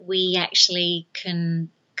we actually can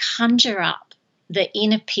conjure up the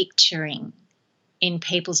inner picturing in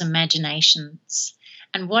people's imaginations.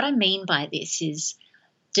 And what I mean by this is,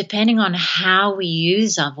 depending on how we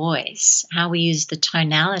use our voice, how we use the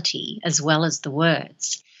tonality as well as the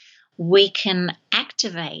words, we can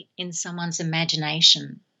activate in someone's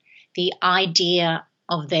imagination the idea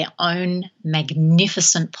of their own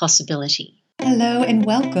magnificent possibility. Hello and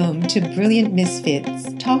welcome to Brilliant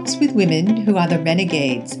Misfits, talks with women who are the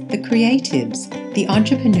renegades, the creatives, the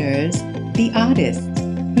entrepreneurs, the artists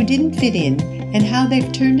who didn't fit in, and how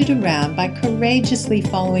they've turned it around by courageously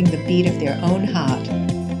following the beat of their own heart.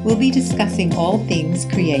 We'll be discussing all things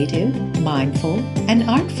creative, mindful, and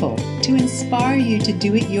artful to inspire you to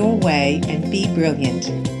do it your way and be brilliant.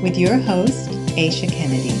 With your host, Aisha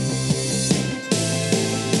Kennedy.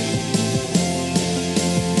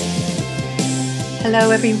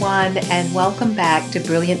 Hello everyone and welcome back to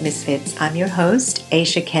Brilliant Misfits. I'm your host,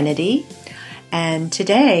 Aisha Kennedy, and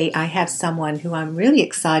today I have someone who I'm really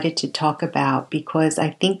excited to talk about because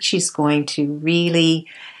I think she's going to really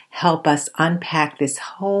help us unpack this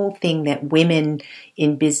whole thing that women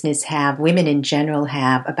in business have, women in general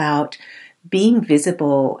have, about being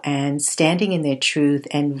visible and standing in their truth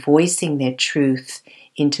and voicing their truth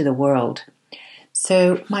into the world.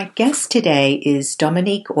 So my guest today is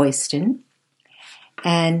Dominique Oyston.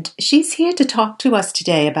 And she's here to talk to us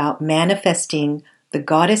today about manifesting the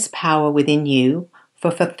goddess power within you for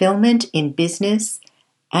fulfillment in business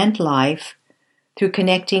and life through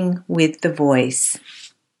connecting with the voice.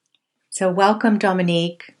 So welcome,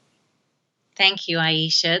 Dominique. Thank you,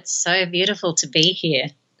 Aisha. It's so beautiful to be here.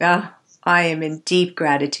 Oh, I am in deep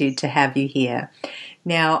gratitude to have you here.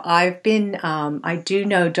 Now, I do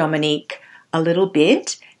know Dominique a little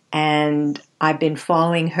bit, and I've been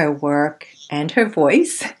following her work and her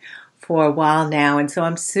voice for a while now. And so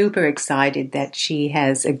I'm super excited that she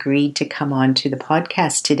has agreed to come on to the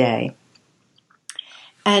podcast today.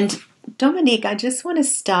 And Dominique, I just want to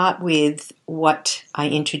start with what I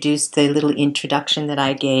introduced, the little introduction that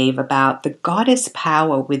I gave about the goddess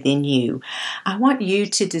power within you. I want you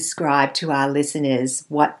to describe to our listeners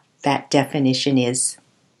what that definition is.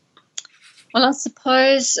 Well, I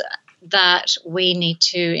suppose that we need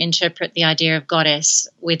to interpret the idea of goddess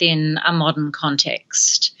within a modern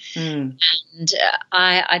context. And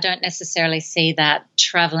I don't necessarily see that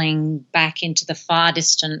traveling back into the far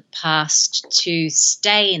distant past to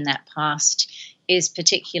stay in that past is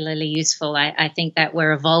particularly useful. I think that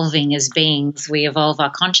we're evolving as beings. We evolve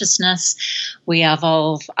our consciousness, we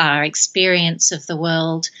evolve our experience of the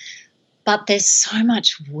world, but there's so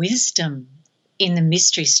much wisdom in the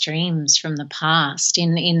mystery streams from the past,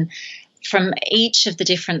 from each of the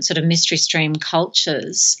different sort of mystery stream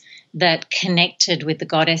cultures that connected with the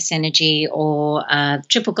goddess energy or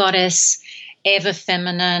triple goddess, ever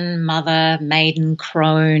feminine, mother, maiden,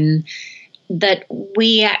 crone, that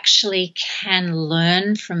we actually can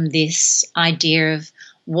learn from this idea of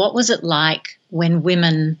what was it like when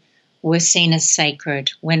women were seen as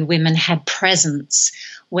sacred, when women had presence,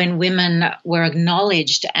 when women were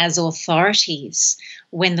acknowledged as authorities,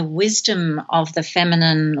 when the wisdom of the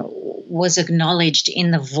feminine was acknowledged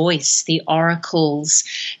in the voice, the oracles,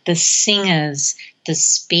 the singers, the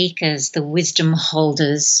speakers, the wisdom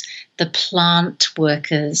holders, the plant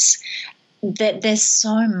workers. That there's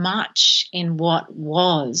so much in what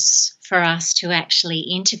was for us to actually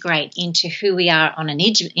integrate into who we are on an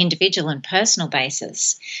individual and personal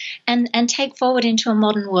basis and take forward into a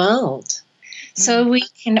modern world. So we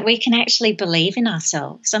can actually believe in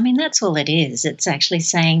ourselves. I mean, that's all it is. It's actually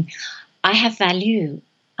saying, I have value,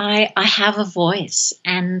 I have a voice,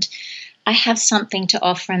 and I have something to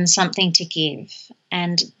offer and something to give,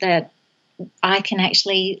 and that I can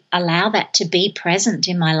actually allow that to be present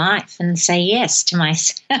in my life and say yes to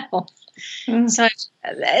myself. So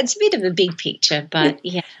it's a bit of a big picture, but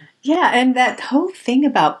yeah. Yeah, and that whole thing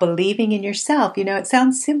about believing in yourself, it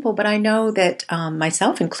sounds simple, but I know that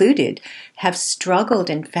myself included have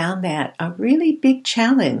struggled and found that a really big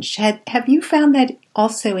challenge. Have you found that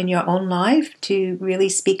also in your own life to really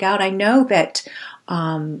speak out? I know that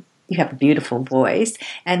you have a beautiful voice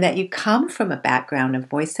and that you come from a background of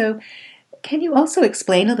voice. So can you also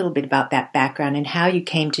explain a little bit about that background and how you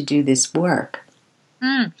came to do this work?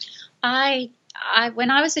 When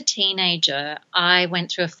I was a teenager, I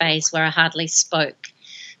went through a phase where I hardly spoke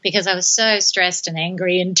because I was so stressed and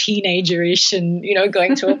angry and teenager-ish and,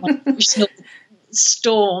 going through a emotional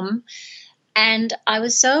storm. And I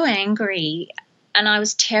was so angry and I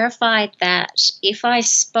was terrified that if I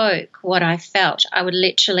spoke what I felt, I would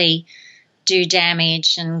literally do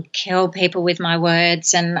damage and kill people with my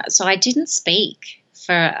words. And so I didn't speak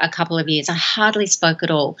for a couple of years. I hardly spoke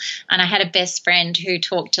at all. And I had a best friend who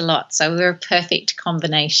talked a lot. So we were a perfect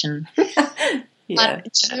combination. Yeah.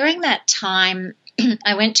 But during that time,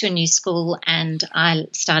 I went to a new school and I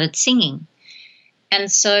started singing. And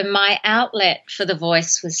so my outlet for the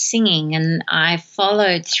voice was singing, and I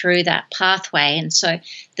followed through that pathway. And so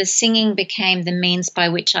the singing became the means by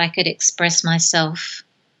which I could express myself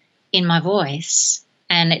in my voice.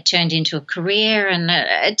 And it turned into a career, and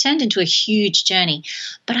it turned into a huge journey.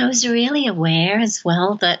 But I was really aware as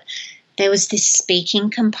well that there was this speaking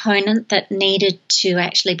component that needed to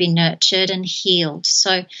actually be nurtured and healed.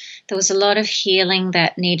 So there was a lot of healing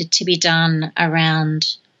that needed to be done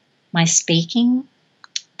around my speaking.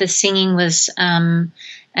 The singing was an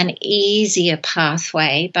easier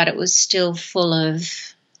pathway, but it was still full of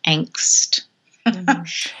angst. Mm-hmm.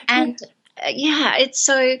 And it's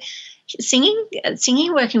so singing,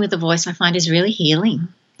 working with the voice, I find is really healing.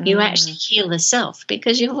 You actually heal the self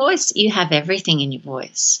because your voice, you have everything in your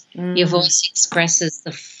voice. Your voice expresses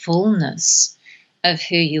the fullness of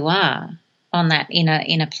who you are on that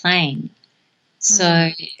inner plane. So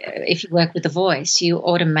if you work with the voice, you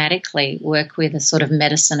automatically work with a sort of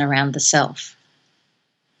medicine around the self.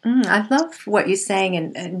 I love what you're saying,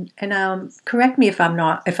 and correct me if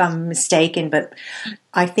I'm mistaken, but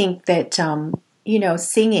I think that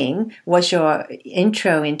singing was your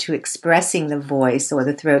intro into expressing the voice or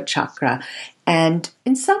the throat chakra, and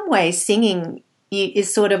in some ways, singing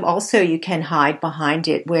is sort of also you can hide behind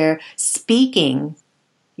it, where speaking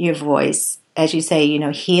your voice, as you say,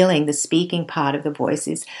 healing the speaking part of the voice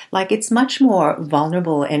is like it's much more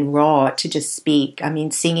vulnerable and raw to just speak. I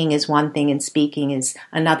mean, singing is one thing and speaking is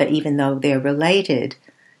another, even though they're related.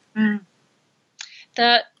 I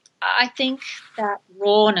think that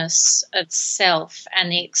rawness of self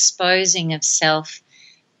and the exposing of self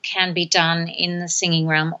can be done in the singing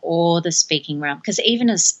realm or the speaking realm. Because even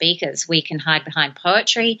as speakers, we can hide behind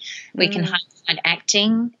poetry, we can hide behind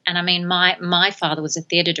acting. And I mean, my father was a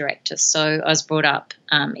theatre director, so I was brought up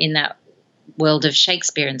in that world of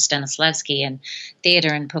Shakespeare and Stanislavski and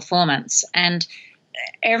theatre and performance. And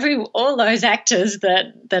all those actors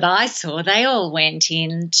that I saw, they all went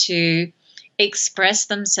in to express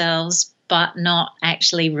themselves but not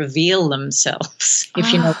actually reveal themselves,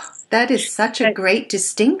 if you know. That is such a great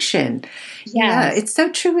distinction. Yeah, it's so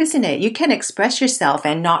true, isn't it? You can express yourself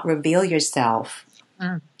and not reveal yourself.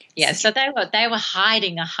 Yeah, so they were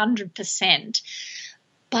hiding 100%.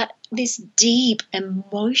 But this deep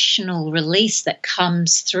emotional release that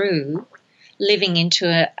comes through living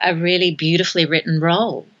into a really beautifully written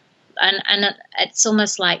role. And it's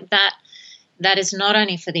almost like that is not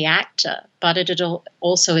only for the actor, but it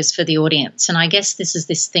also is for the audience. And I guess this is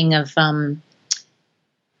this thing of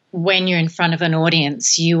when you're in front of an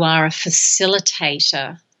audience, you are a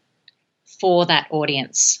facilitator for that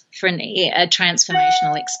audience, for a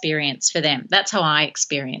transformational experience for them. That's how I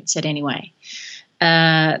experience it anyway.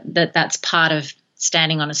 That's part of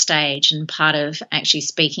standing on a stage and part of actually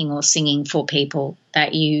speaking or singing for people,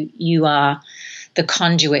 that you are the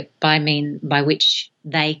conduit by which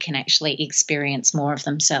they can actually experience more of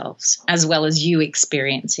themselves, as well as you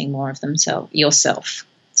experiencing more of yourself.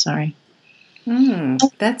 Sorry.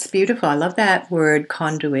 That's beautiful. I love that word,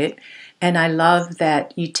 conduit. And I love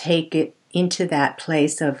that you take it into that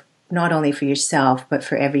place of not only for yourself, but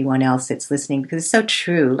for everyone else that's listening, because it's so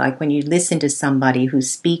true. Like when you listen to somebody who's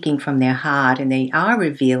speaking from their heart and they are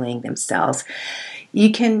revealing themselves,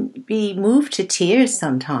 you can be moved to tears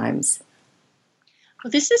sometimes.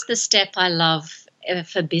 Well, this is the step I love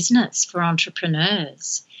for business, for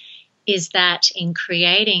entrepreneurs, is that in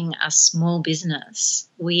creating a small business,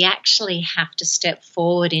 we actually have to step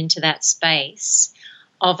forward into that space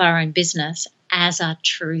of our own business as our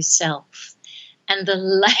true self. And the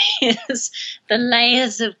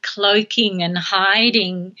layers of cloaking and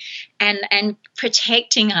hiding and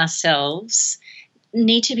protecting ourselves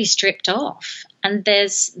need to be stripped off. And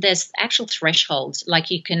there's actual thresholds.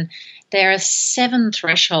 There are 7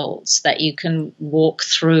 thresholds that you can walk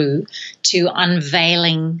through to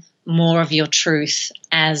unveiling more of your truth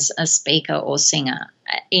as a speaker or singer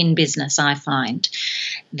in business. I find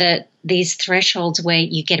that these thresholds where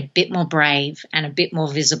you get a bit more brave and a bit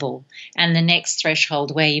more visible, and the next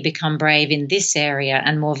threshold where you become brave in this area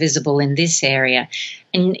and more visible in this area.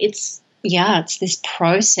 And it's this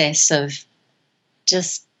process of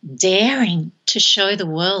just daring to show the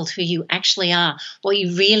world who you actually are, what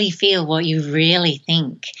you really feel, what you really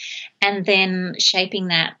think, and then shaping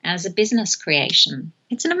that as a business creation.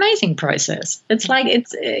 It's an amazing process. It's like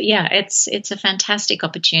it's a fantastic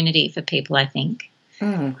opportunity for people, I think.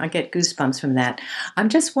 I get goosebumps from that. I'm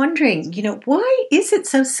just wondering, why is it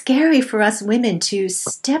so scary for us women to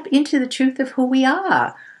step into the truth of who we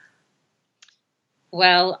are?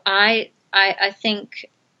 Well, I think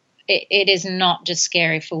it is not just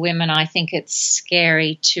scary for women. I think it's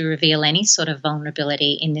scary to reveal any sort of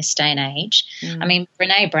vulnerability in this day and age. I mean,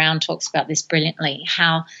 Brené Brown talks about this brilliantly,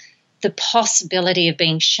 how the possibility of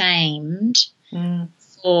being shamed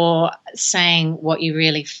for saying what you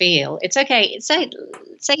really feel. It's okay. Say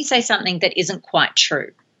you say something that isn't quite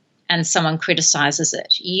true and someone criticizes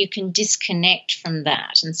it. You can disconnect from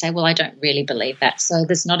that and say, well, I don't really believe that. So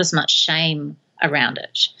there's not as much shame around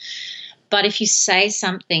it. But if you say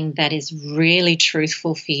something that is really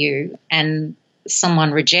truthful for you and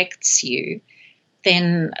someone rejects you,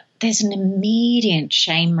 then there's an immediate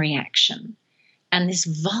shame reaction. And this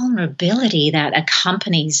vulnerability that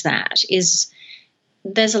accompanies that is,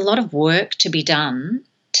 there's a lot of work to be done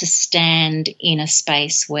to stand in a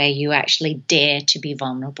space where you actually dare to be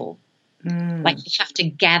vulnerable. Like you have to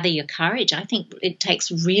gather your courage. I think it takes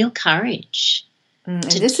real courage. And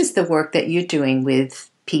this is the work that you're doing with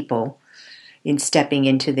people in stepping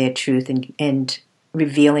into their truth and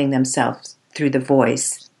revealing themselves through the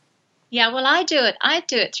voice. Yeah, well, I do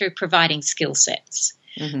it through providing skill sets,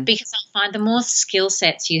 because I find the more skill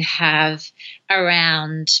sets you have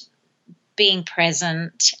around being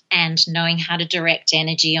present and knowing how to direct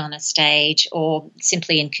energy on a stage or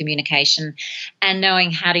simply in communication, and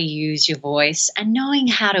knowing how to use your voice and knowing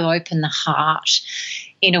how to open the heart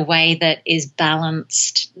in a way that is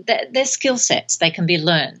balanced. They're skill sets. They can be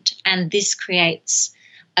learned. And this creates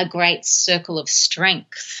a great circle of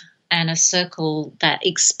strength and a circle that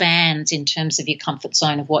expands in terms of your comfort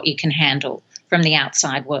zone of what you can handle from the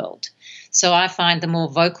outside world. So I find the more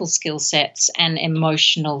vocal skill sets and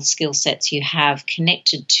emotional skill sets you have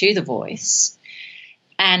connected to the voice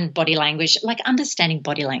and body language, like understanding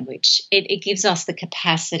body language, it gives us the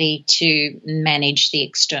capacity to manage the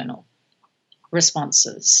external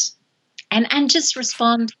responses and just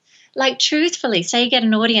respond like truthfully. Say you get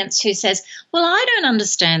an audience who says, well, I don't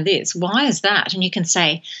understand this. Why is that? And you can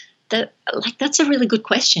say, that's a really good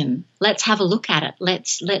question. Let's have a look at it.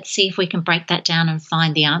 Let's see if we can break that down and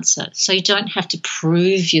find the answer. So you don't have to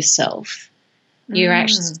prove yourself. You're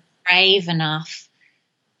actually brave enough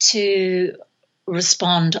to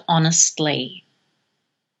respond honestly.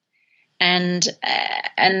 And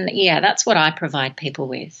yeah, that's what I provide people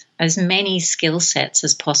with, as many skill sets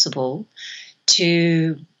as possible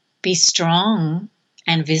to be strong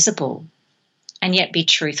and visible and yet be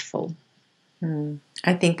truthful.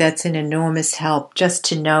 I think that's an enormous help, just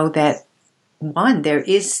to know that, one, there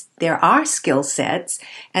are skill sets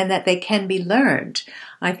and that they can be learned.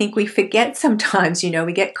 I think we forget sometimes,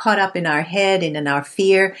 we get caught up in our head and in our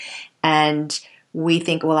fear, and we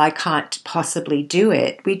think, well, I can't possibly do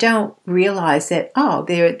it. We don't realize that,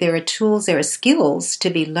 there are tools, there are skills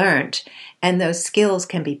to be learned, and those skills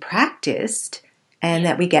can be practiced, and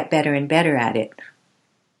that we get better and better at it.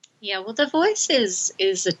 Yeah, well, the voice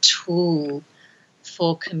is a tool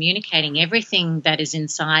for communicating everything that is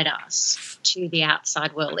inside us to the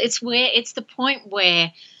outside world. It's the point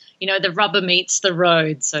where, the rubber meets the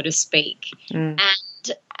road, so to speak.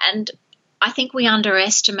 And I think we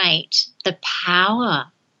underestimate the power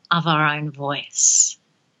of our own voice.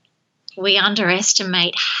 We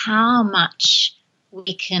underestimate how much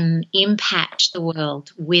we can impact the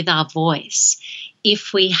world with our voice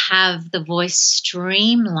if we have the voice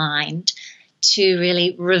streamlined to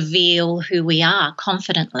really reveal who we are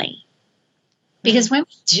confidently. Because when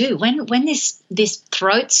we do, when this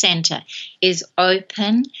throat center is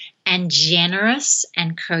open and generous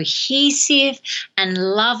and cohesive and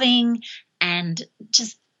loving and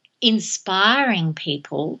just inspiring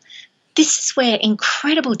people, this is where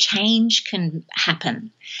incredible change can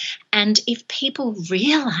happen. And if people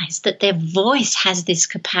realize that their voice has this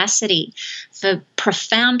capacity for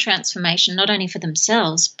profound transformation, not only for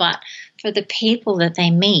themselves, but for the people that they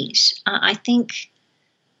meet, I think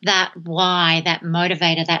that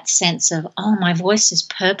motivator, that sense of, my voice is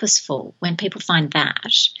purposeful, when people find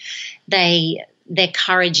that, their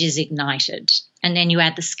courage is ignited. And then you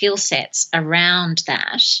add the skill sets around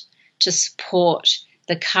that to support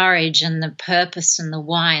the courage and the purpose and the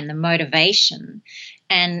why and the motivation,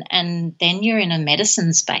 and then you're in a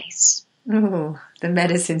medicine space. Oh, the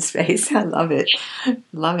medicine space. I love it.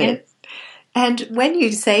 Love it. And when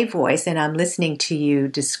you say voice, and I'm listening to you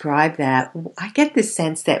describe that, I get this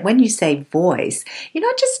sense that when you say voice, you're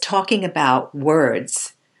not just talking about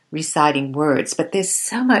words, reciting words, but there's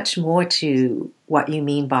so much more to what you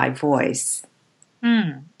mean by voice.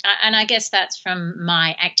 And I guess that's from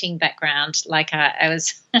my acting background. Like I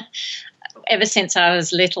was ever since I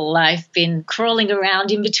was little, I've been crawling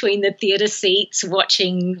around in between the theatre seats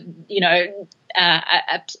watching,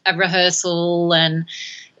 a rehearsal. And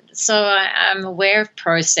so I'm aware of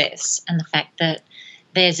process and the fact that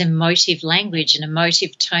there's emotive language and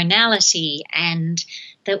emotive tonality, and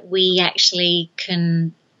that we actually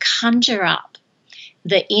can conjure up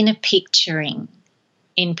the inner picturing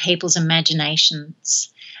in people's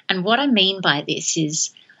imaginations. And what I mean by this is,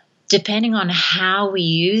 depending on how we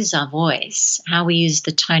use our voice, how we use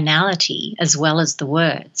the tonality as well as the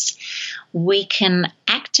words, we can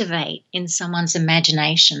activate in someone's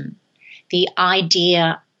imagination the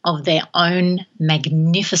idea of their own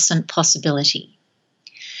magnificent possibility.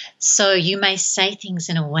 So you may say things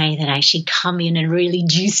in a way that actually come in and really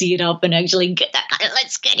juicy it up and actually get that,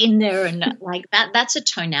 let's get in there, and like that. That's a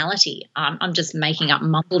tonality. I'm just making up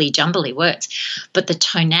mumbly jumbly words, but the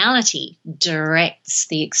tonality directs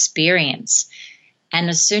the experience.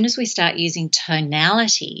 And as soon as we start using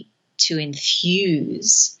tonality to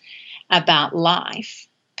infuse about life,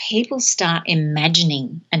 people start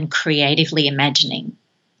imagining and creatively imagining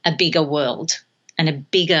a bigger world and a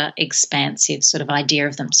bigger, expansive sort of idea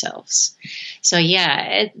of themselves. So,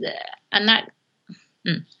 I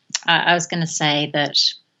was going to say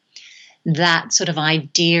that sort of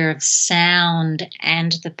idea of sound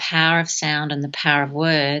and the power of sound and the power of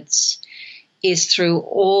words is through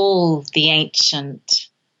all the ancient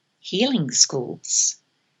healing schools.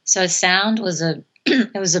 So sound was it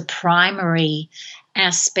was a primary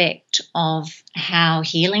aspect of how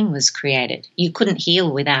healing was created. You couldn't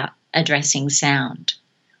heal without addressing sound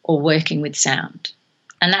or working with sound.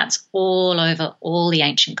 And that's all over all the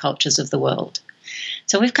ancient cultures of the world.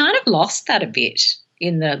 So we've kind of lost that a bit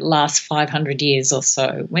in the last 500 years or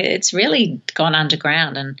so. It's really gone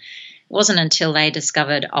underground, and it wasn't until they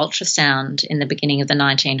discovered ultrasound in the beginning of the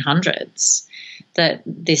 1900s that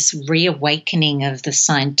this reawakening of the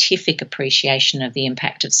scientific appreciation of the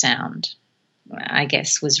impact of sound, I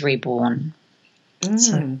guess, was reborn.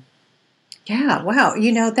 So. Yeah, wow.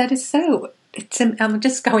 That is so, I'm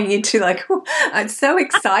just going into it's so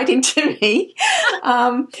exciting to me.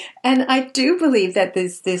 And I do believe that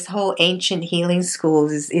this whole ancient healing school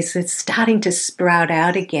is starting to sprout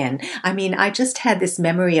out again. I mean, I just had this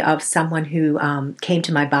memory of someone who came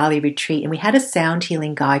to my Bali retreat, and we had a sound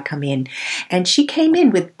healing guy come in, and she came in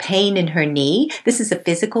with pain in her knee. This is a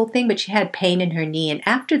physical thing, but she had pain in her knee. And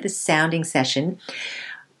after the sounding session,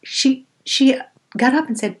 she got up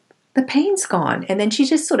and said, the pain's gone. And then she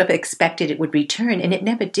just sort of expected it would return, and it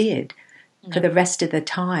never did for the rest of the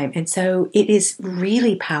time. And so it is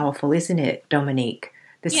really powerful, isn't it, Dominique?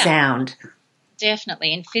 The sound.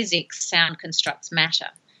 Definitely. In physics, sound constructs matter.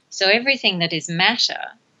 So everything that is matter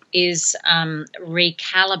is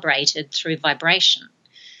recalibrated through vibration.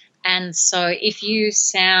 And so if you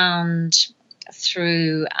sound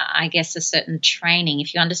through, I guess, a certain training,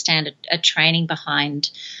 if you understand a training behind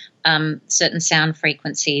certain sound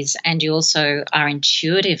frequencies, and you also are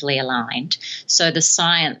intuitively aligned, so the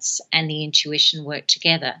science and the intuition work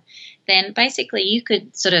together, then basically you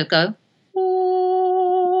could sort of go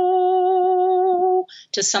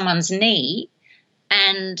to someone's knee,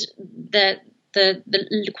 and the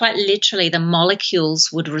quite literally the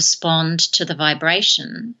molecules would respond to the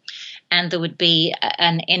vibration, and there would be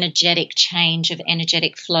an energetic change of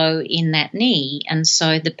energetic flow in that knee, and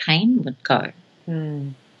so the pain would go.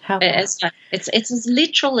 It's as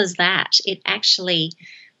literal as that. It actually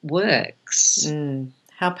works.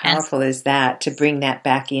 How powerful is that, to bring that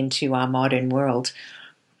back into our modern world?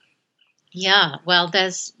 Yeah, well,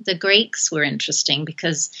 the Greeks were interesting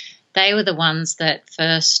because they were the ones that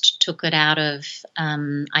first took it out of,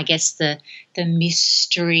 I guess, the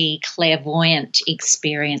mystery, clairvoyant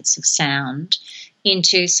experience of sound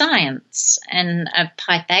into science. And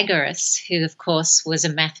Pythagoras, who, of course, was a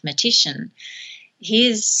mathematician,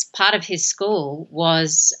 part of his school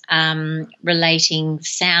was relating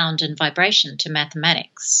sound and vibration to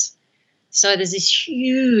mathematics. So there's this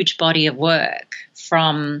huge body of work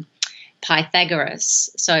from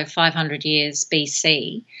Pythagoras, so 500 years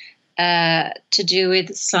BC, to do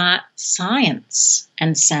with science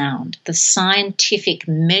and sound, the scientific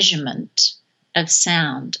measurement of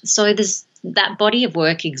sound. So that body of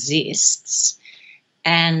work exists,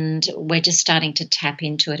 and we're just starting to tap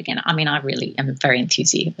into it again. I mean, I really am very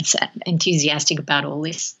enthusiastic about all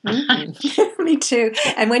this. Me too.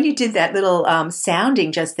 And when you did that little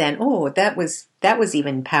sounding just then, that was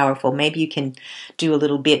even powerful. Maybe you can do a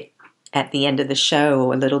little bit at the end of the show,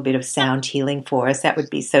 or a little bit of sound healing for us. That would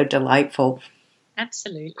be so delightful.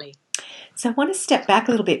 Absolutely. So I want to step back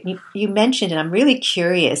a little bit. You mentioned, and I'm really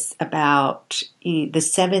curious about the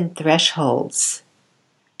 7 thresholds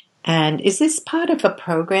And is this part of a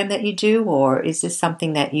program that you do, or is this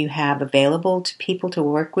something that you have available to people to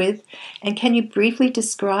work with? And can you briefly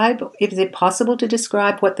describe, is it possible to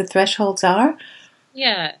describe what the thresholds are?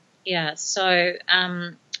 Yeah. So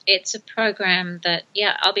it's a program that,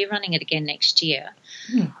 I'll be running it again next year.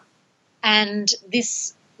 And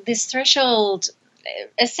this threshold,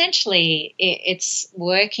 essentially, it's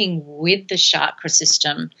working with the chakra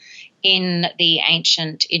system in the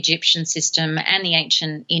ancient Egyptian system and the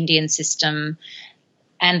ancient Indian system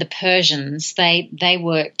and the Persians. They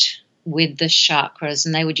worked with the chakras,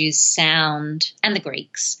 and they would use sound, and the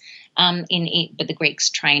Greeks, but the Greeks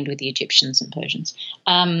trained with the Egyptians and Persians.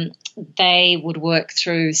 They would work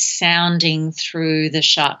through sounding through the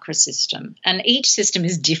chakra system, and each system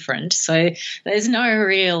is different, so there's no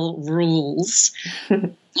real rules.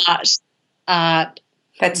 But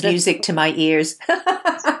that's music to my ears.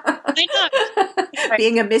 I know.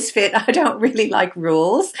 Being a misfit, I don't really like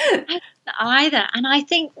rules. Either. And I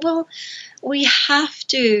think, well, we have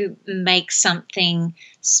to make something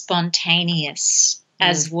spontaneous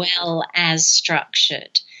as well as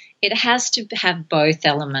structured. It has to have both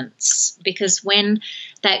elements, because when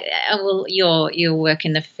that, you work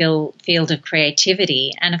in the field of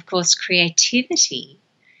creativity, and of course creativity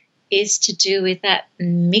is to do with that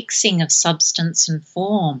mixing of substance and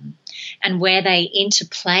form and where they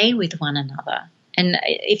interplay with one another. And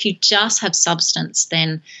if you just have substance,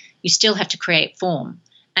 then you still have to create form.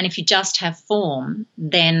 And if you just have form,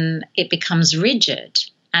 then it becomes rigid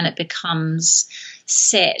and it becomes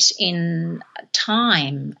set in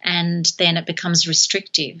time, and then it becomes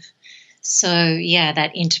restrictive. So,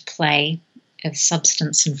 that interplay of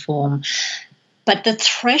substance and form. But the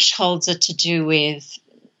thresholds are to do with,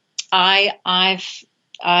 I've been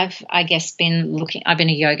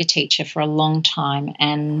a yoga teacher for a long time,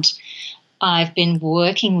 and I've been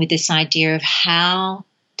working with this idea of how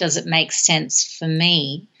does it make sense for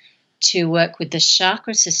me to work with the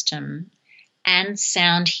chakra system and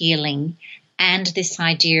sound healing and this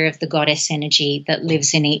idea of the goddess energy that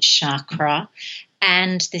lives in each chakra,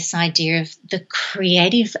 and this idea of the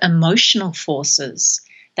creative emotional forces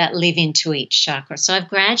that live into each chakra. So I've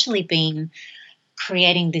gradually been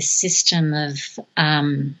creating this system of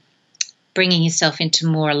bringing yourself into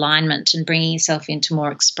more alignment and bringing yourself into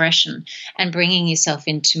more expression and bringing yourself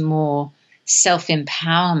into more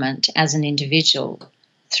self-empowerment as an individual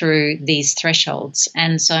through these thresholds.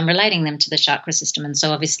 And so I'm relating them to the chakra system. And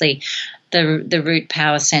so obviously the root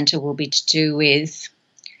power center will be to do with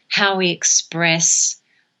how we express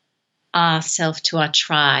ourselves to our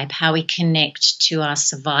tribe, how we connect to our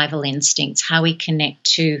survival instincts, how we connect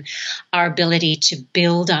to our ability to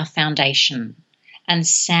build our foundation. And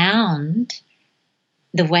sound,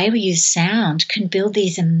 the way we use sound can build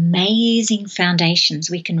these amazing foundations.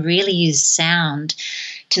 We can really use sound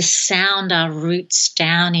to sound our roots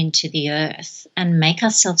down into the earth and make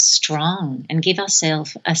ourselves strong and give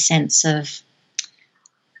ourselves a sense of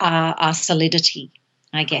our solidity,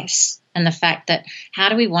 I guess. And the fact that how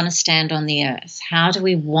do we want to stand on the earth? How do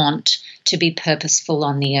we want to be purposeful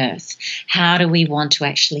on the earth? How do we want to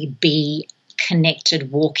actually be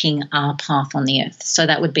connected, walking our path on the earth? So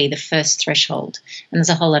that would be the first threshold. And there's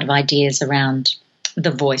a whole lot of ideas around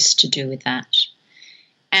the voice to do with that.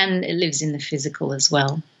 And it lives in the physical as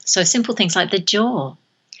well. So simple things like the jaw.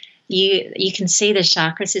 You can see the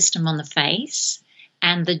chakra system on the face,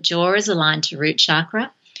 and the jaw is aligned to root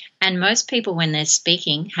chakra. And most people, when they're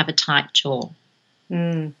speaking, have a tight jaw.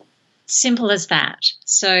 Simple as that.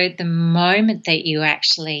 So the moment that you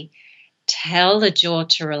actually tell the jaw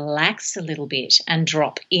to relax a little bit and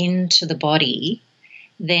drop into the body,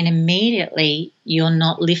 then immediately you're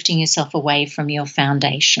not lifting yourself away from your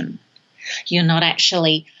foundation. You're not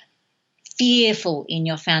actually fearful in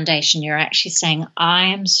your foundation. You're actually saying, I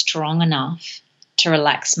am strong enough to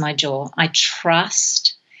relax my jaw. I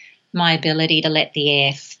trust my ability to let the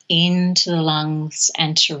air into the lungs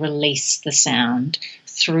and to release the sound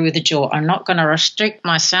through the jaw. I'm not going to restrict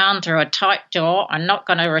my sound through a tight jaw. I'm not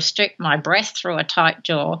going to restrict my breath through a tight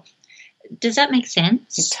jaw. Does that make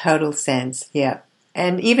sense? Total sense, yeah.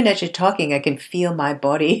 And even as you're talking, I can feel my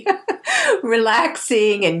body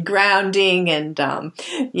relaxing and grounding, and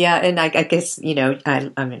and I guess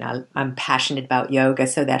I'm passionate about yoga,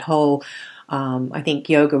 so that whole I think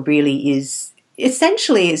yoga really is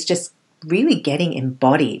essentially just really getting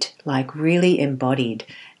embodied, like really embodied.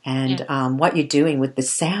 And what you're doing with the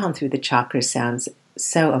sound through the chakras sounds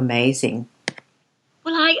so amazing.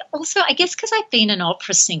 Well, I guess because I've been an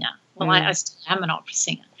opera singer. Well, I still am an opera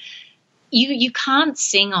singer. You can't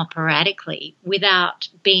sing operatically without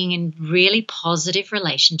being in really positive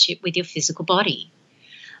relationship with your physical body.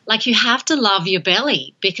 like you have to love your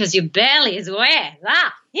belly, because your belly is where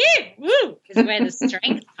is where the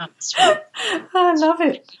strength comes from. I love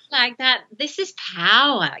it. Like that, this is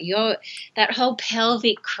power. That whole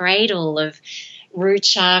pelvic cradle of root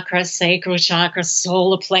chakra, sacral chakra,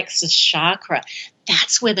 solar plexus chakra.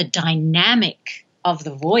 That's where the dynamic of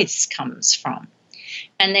the voice comes from.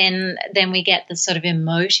 And then we get the sort of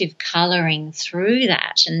emotive colouring through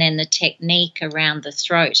that, and then the technique around the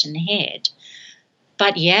throat and head.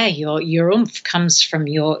 But yeah, your oomph comes from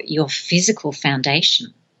your physical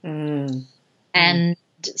foundation. Mm. And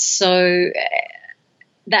so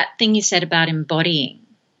that thing you said about embodying,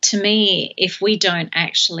 to me, if we don't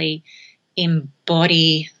actually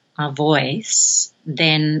embody our voice,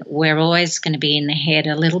 then we're always going to be in the head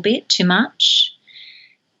a little bit too much.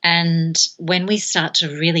 And when we start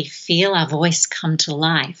to really feel our voice come to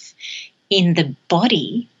life in the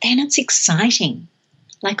body, then it's exciting.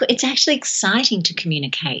 Like, it's actually exciting to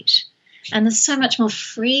communicate. And there's so much more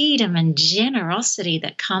freedom and generosity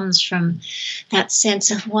that comes from that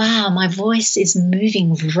sense of, wow, my voice is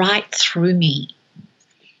moving right through me.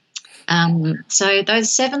 So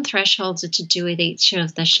those 7 thresholds are to do with each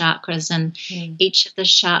of the chakras, and each of the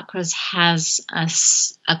chakras has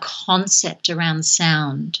a concept around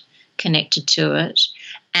sound connected to it,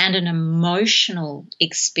 and an emotional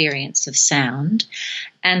experience of sound,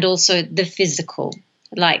 and also the physical.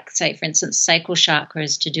 Like, say, for instance, sacral chakra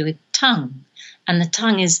is to do with tongue, and the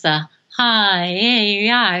tongue is the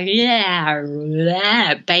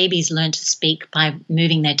babies learn to speak by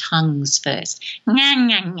moving their tongues first. All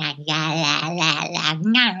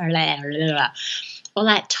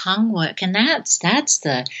that tongue work, and that's that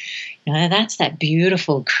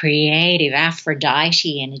beautiful, creative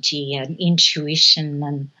Aphrodite energy and intuition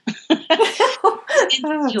and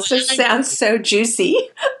It sounds so juicy.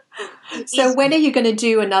 So when are you going to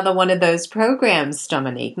do another one of those programs,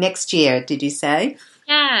 Dominique? Next year, did you say?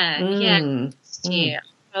 Yeah, next year.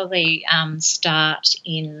 Probably start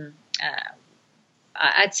in,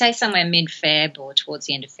 I'd say somewhere mid-Feb or towards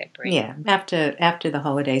the end of February. Yeah, after the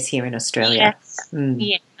holidays here in Australia. Yes.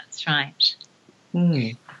 Yeah, that's right.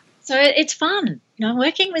 So it's fun.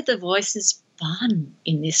 Working with the voice is fun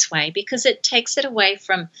in this way, because it takes it away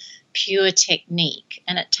from pure technique,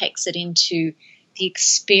 and it takes it into the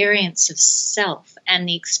experience of self, and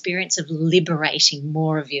the experience of liberating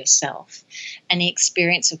more of yourself, and the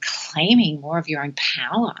experience of claiming more of your own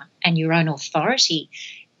power and your own authority,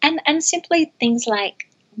 and simply things like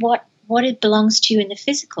what it belongs to you in the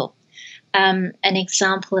physical. An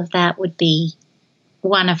example of that would be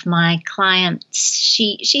one of my clients.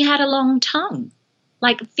 She had a long tongue,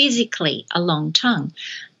 like physically a long tongue,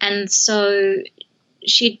 and so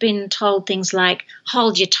she'd been told things like,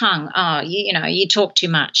 hold your tongue, you talk too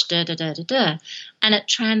much, da, da, da, da, da. And it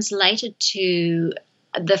translated to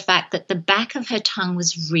the fact that the back of her tongue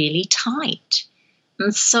was really tight.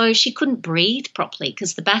 And so she couldn't breathe properly,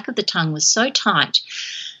 because the back of the tongue was so tight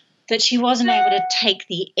that she wasn't able to take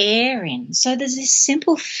the air in. So there's this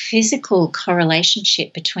simple physical correlation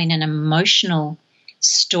between an emotional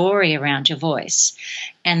story around your voice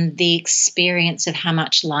and the experience of how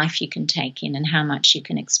much life you can take in and how much you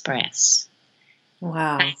can express.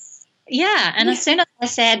 Wow. Yeah, and as soon as I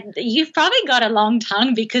said, you've probably got a long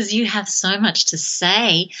tongue because you have so much to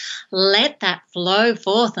say, let that flow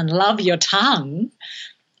forth and love your tongue.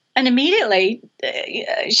 And immediately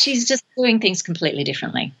she's just doing things completely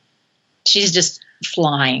differently. She's just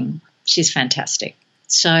flying. She's fantastic.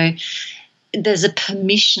 So there's a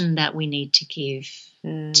permission that we need to give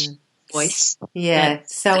to voice. Yeah,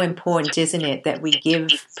 so important, isn't it, that we give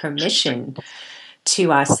permission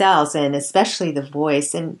to ourselves, and especially the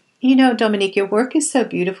voice. And, Dominique, your work is so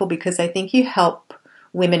beautiful, because I think you help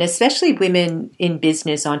women, especially women in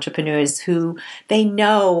business, entrepreneurs, who they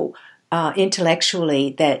know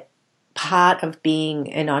intellectually that part of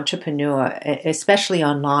being an entrepreneur, especially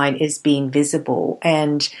online, is being visible.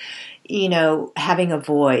 And, having a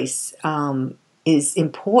voice is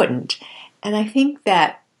important. And I think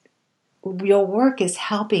that your work is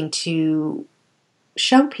helping to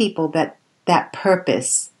show people that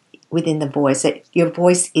purpose within the voice, that your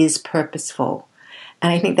voice is purposeful.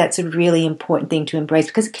 And I think that's a really important thing to embrace,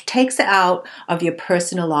 because it takes it out of your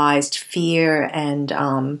personalized fear,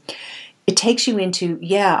 and it takes you into,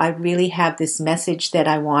 I really have this message that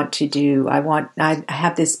I want to do. I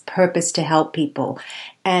have this purpose to help people.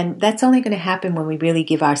 And that's only going to happen when we really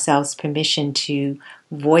give ourselves permission to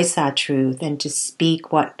voice our truth and to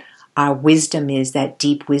speak what our wisdom is, that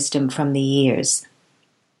deep wisdom from the ears.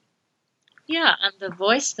 Yeah, and the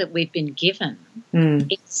voice that we've been given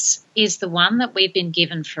is the one that we've been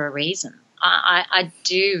given for a reason. I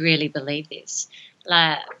do really believe this.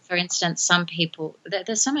 Like, for instance, some people,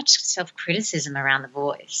 there's so much self-criticism around the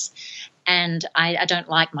voice, and I don't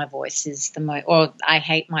like my voice or I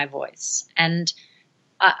hate my voice. And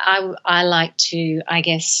I like to, I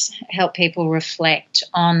guess, help people reflect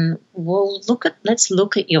on, well, let's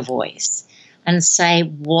look at your voice and say,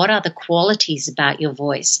 what are the qualities about your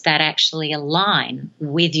voice that actually align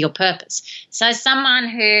with your purpose? So someone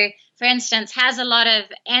who, for instance, has a lot of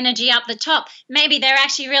energy up the top, maybe they're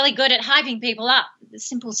actually really good at hyping people up,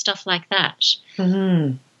 simple stuff like that.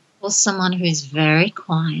 Mm-hmm. Or someone who's very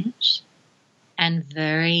quiet and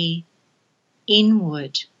very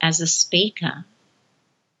inward as a speaker,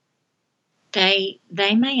 they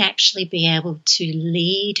may actually be able to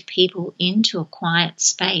lead people into a quiet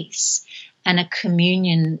space and a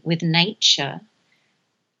communion with nature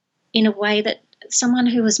in a way that someone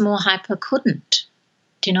who was more hyper couldn't.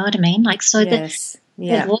 Do you know what I mean? Like, so Yes.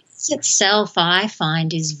 the voice itself, I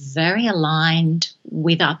find, is very aligned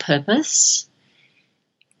with our purpose.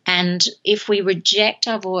 And if we reject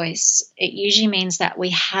our voice, it usually means that we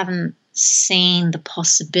haven't seen the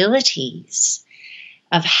possibilities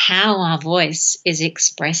of how our voice is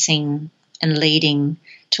expressing and leading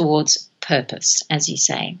towards purpose, as you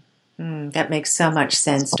say. That makes so much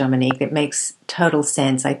sense, Dominique. It makes total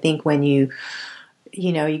sense. I think when you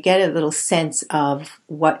get a little sense of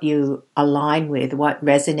what you align with, what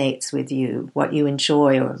resonates with you, what you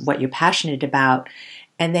enjoy or what you're passionate about,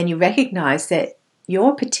 and then you recognize that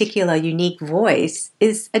your particular unique voice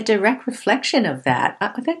is a direct reflection of that.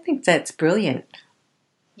 I think that's brilliant.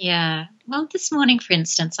 Yeah. Well, this morning, for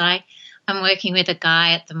instance, I'm working with a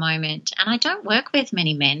guy at the moment, and I don't work with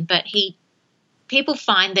many men, but people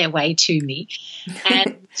find their way to me,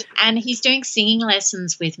 and he's doing singing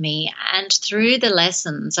lessons with me. And through the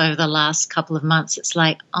lessons over the last couple of months, it's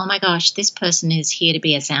like, oh my gosh, this person is here to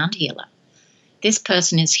be a sound healer. This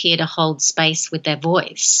person is here to hold space with their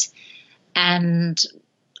voice. And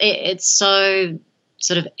it's so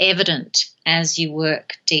sort of evident as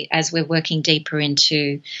as we're working deeper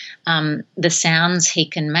into the sounds he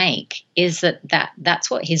can make, is that's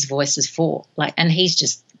what his voice is for. Like, and he's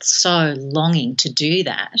just so longing to do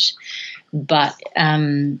that, but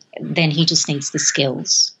then he just needs the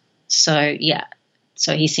skills. So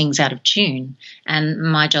he sings out of tune, and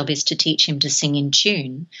my job is to teach him to sing in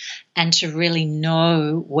tune and to really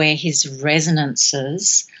know where his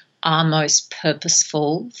resonances are most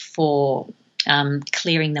purposeful for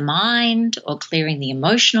clearing the mind or clearing the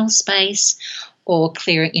emotional space or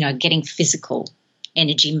getting physical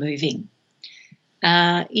energy moving.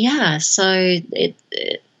 So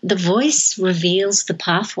the voice reveals the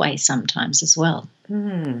pathway sometimes as well.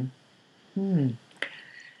 So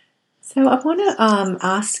I want to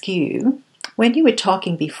ask you, when you were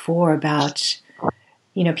talking before about,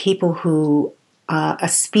 people who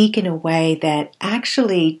speak in a way that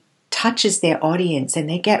actually touches their audience and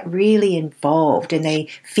they get really involved and they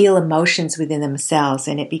feel emotions within themselves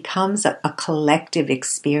and it becomes a collective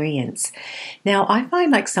experience. Now, I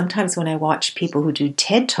find like sometimes when I watch people who do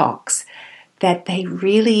TED Talks that they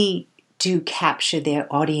really do capture their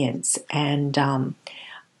audience, and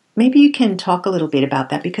maybe you can talk a little bit about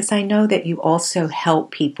that, because I know that you also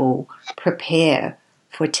help people prepare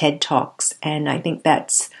for TED Talks, and I think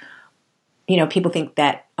that's, people think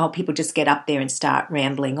that, people just get up there and start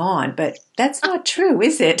rambling on, but that's not true,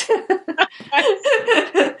 is it?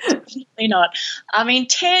 Definitely not. I mean,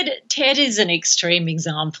 TED is an extreme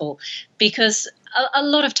example, because a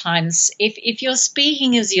lot of times if you're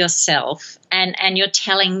speaking as yourself and you're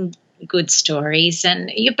telling good stories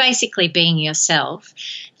and you're basically being yourself,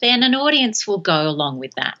 then an audience will go along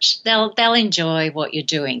with that. They'll enjoy what you're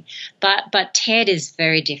doing. But TED is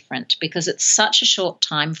very different because it's such a short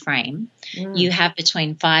time frame. You have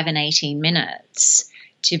between 5 and 18 minutes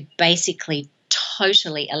to basically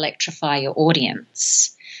totally electrify your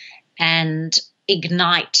audience and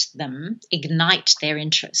ignite their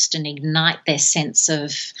interest and ignite their sense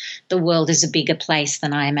of the world is a bigger place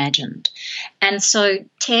than I imagined. And so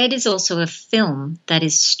TED is also a film that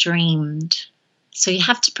is streamed. So you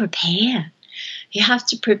have to prepare. You have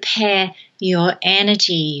to prepare your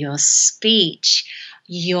energy, your speech,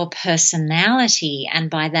 your personality. And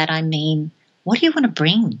by that I mean, what do you want to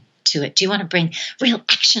bring to it? Do you want to bring real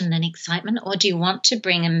action and excitement, or do you want to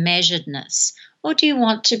bring a measuredness? Or do you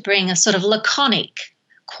want to bring a sort of laconic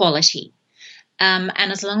quality? And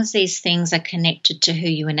as long as these things are connected to who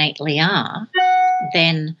you innately are,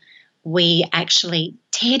 then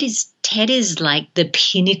TED is like the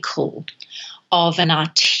pinnacle of an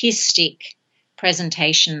artistic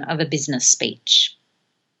presentation of a business speech,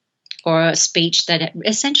 or a speech that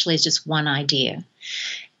essentially is just one idea.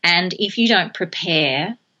 And if you don't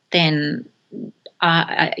prepare, then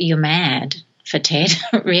you're mad for TED,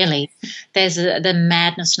 really. There's the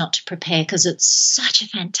madness not to prepare because it's such a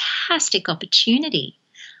fantastic opportunity.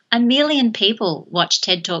 1 million people watch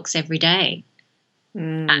TED Talks every day.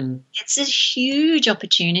 It's a huge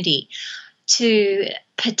opportunity to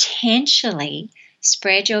potentially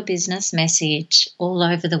spread your business message all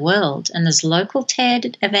over the world. And there's local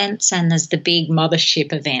TED events and there's the big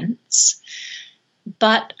mothership events.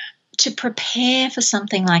 But to prepare for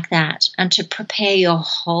something like that and to prepare your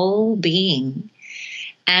whole being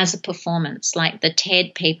as a performance, like the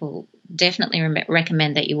TED people definitely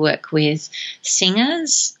recommend that you work with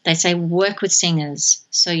singers. They say work with singers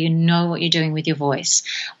so you know what you're doing with your voice.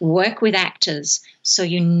 Work with actors so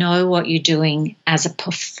you know what you're doing as a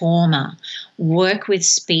performer. Work with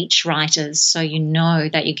speech writers so you know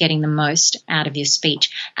that you're getting the most out of your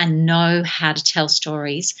speech and know how to tell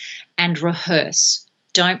stories, and rehearse.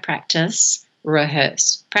 Don't practice,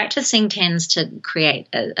 rehearse. Practicing tends to create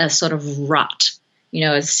a sort of rut,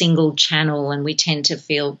 a single channel, and we tend to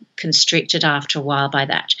feel constricted after a while by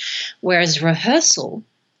that. Whereas rehearsal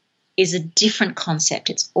is a different concept.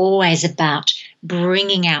 It's always about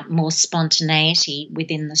bringing out more spontaneity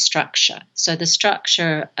within the structure. So the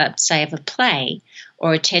structure, say, of a play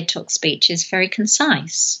or a TED Talk speech is very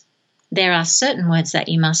concise. There are certain words that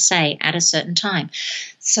you must say at a certain time.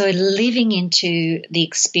 So living into the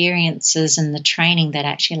experiences and the training that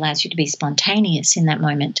actually allows you to be spontaneous in that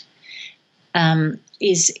moment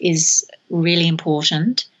is really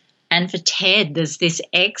important. And for TED, there's this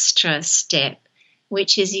extra step,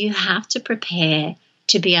 which is you have to prepare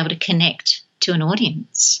to be able to connect to an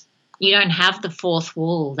audience. You don't have the fourth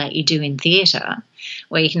wall that you do in theatre,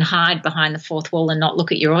 where you can hide behind the fourth wall and not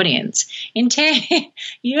look at your audience. In TED,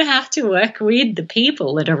 you have to work with the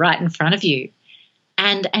people that are right in front of you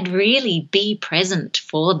and really be present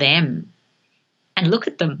for them and look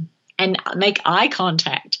at them and make eye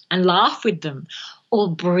contact and laugh with them or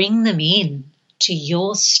bring them in to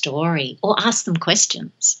your story or ask them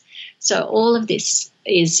questions. So all of this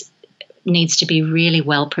needs to be really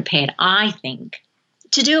well prepared, I think,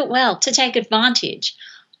 to do it well, to take advantage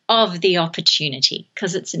of the opportunity,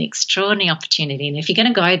 because it's an extraordinary opportunity. And if you're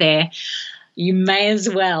going to go there, you may as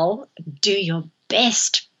well do your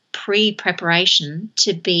best pre-preparation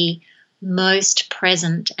to be most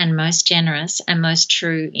present and most generous and most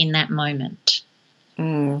true in that moment.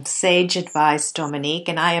 Sage advice, Dominique,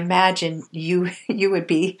 and I imagine you would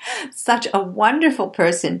be such a wonderful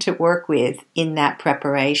person to work with in that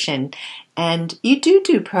preparation. And you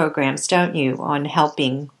do programs, don't you, on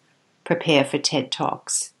helping prepare for TED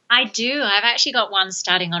Talks? I do. I've actually got one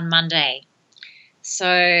starting on Monday. So,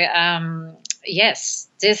 yes,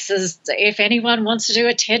 this is, if anyone wants to do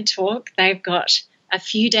a TED Talk, they've got a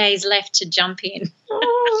few days left to jump in.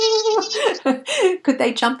 Could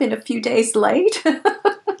they jump in a few days late?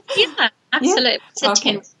 Yeah, absolutely.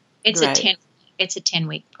 Yeah? It's a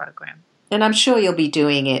 10-week program. And I'm sure you'll be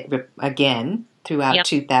doing it again throughout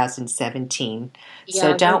 2017. Yeah,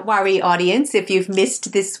 so don't worry, audience, if you've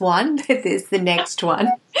missed this one, there's the next one.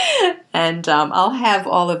 And I'll have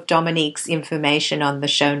all of Dominique's information on the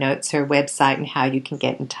show notes, her website, and how you can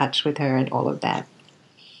get in touch with her and all of that.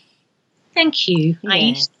 Thank you.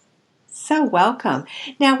 Yeah. So welcome.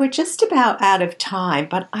 Now, we're just about out of time,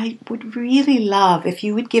 but I would really love if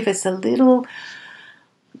you would give us a little,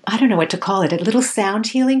 I don't know what to call it, a little sound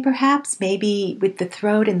healing perhaps, maybe with the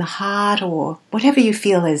throat and the heart or whatever you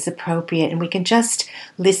feel is appropriate. And we can just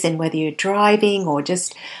listen, whether you're driving or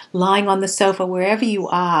just lying on the sofa, wherever you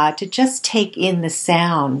are, to just take in the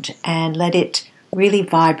sound and let it really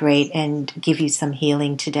vibrate and give you some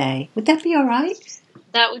healing today. Would that be all right?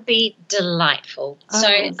 That would be delightful.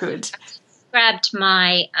 Oh, good. Grabbed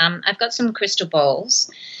I've got some crystal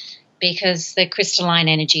bowls because the crystalline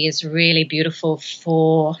energy is really beautiful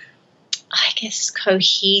for, I guess,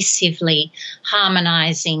 cohesively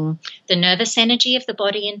harmonizing the nervous energy of the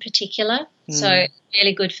body in particular. So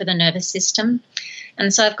really good for the nervous system.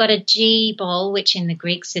 And so I've got a G bowl, which in the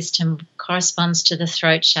Greek system corresponds to the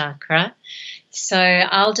throat chakra. So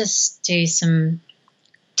I'll just do some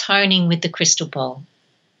toning with the crystal bowl.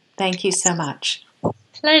 Thank you so much.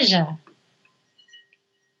 Pleasure.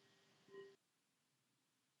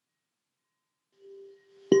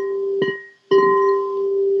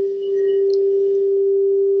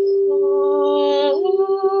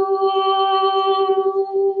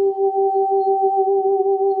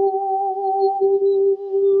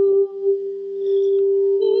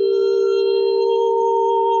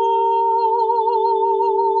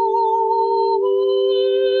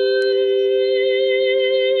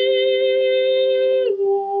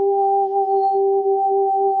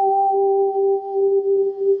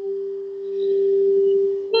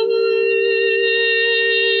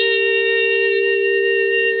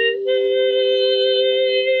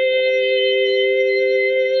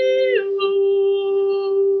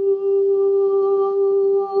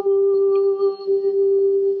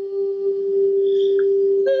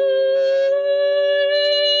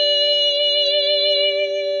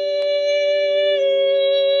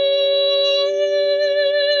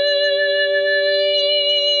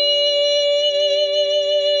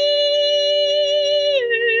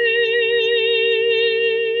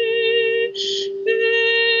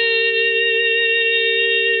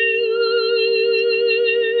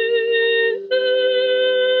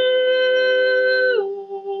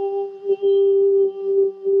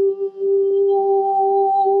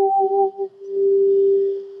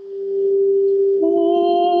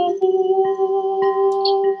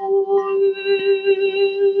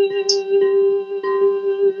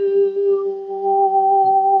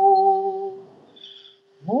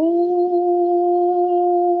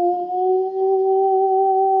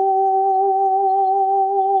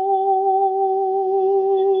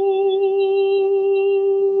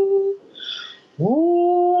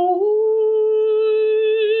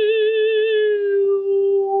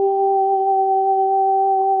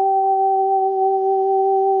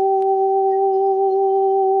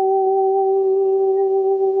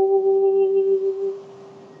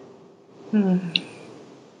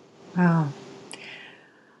 Wow.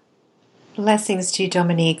 Blessings to you,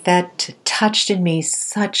 Dominique. That touched in me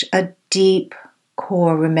such a deep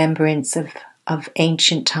core remembrance of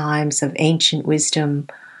ancient times, of ancient wisdom.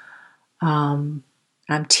 I'm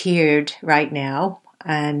teared right now,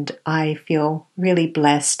 and I feel really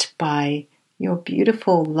blessed by your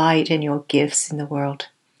beautiful light and your gifts in the world.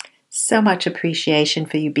 So much appreciation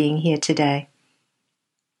for you being here today.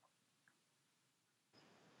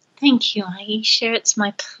 Thank you, Aisha. It's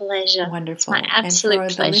my pleasure. Wonderful. It's my absolute pleasure.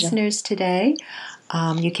 And for pleasure. the listeners today,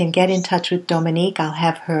 you can get in touch with Dominique. I'll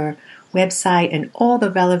have her website and all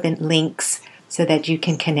the relevant links so that you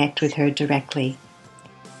can connect with her directly.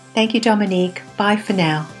 Thank you, Dominique. Bye for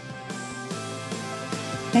now.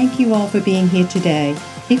 Thank you all for being here today.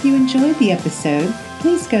 If you enjoyed the episode,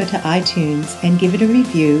 please go to iTunes and give it a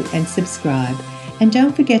review and subscribe. And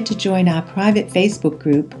don't forget to join our private Facebook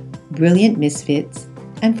group, Brilliant Misfits.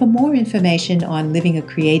 And for more information on living a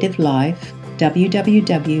creative life,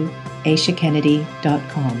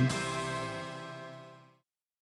 www.aishakennedy.com.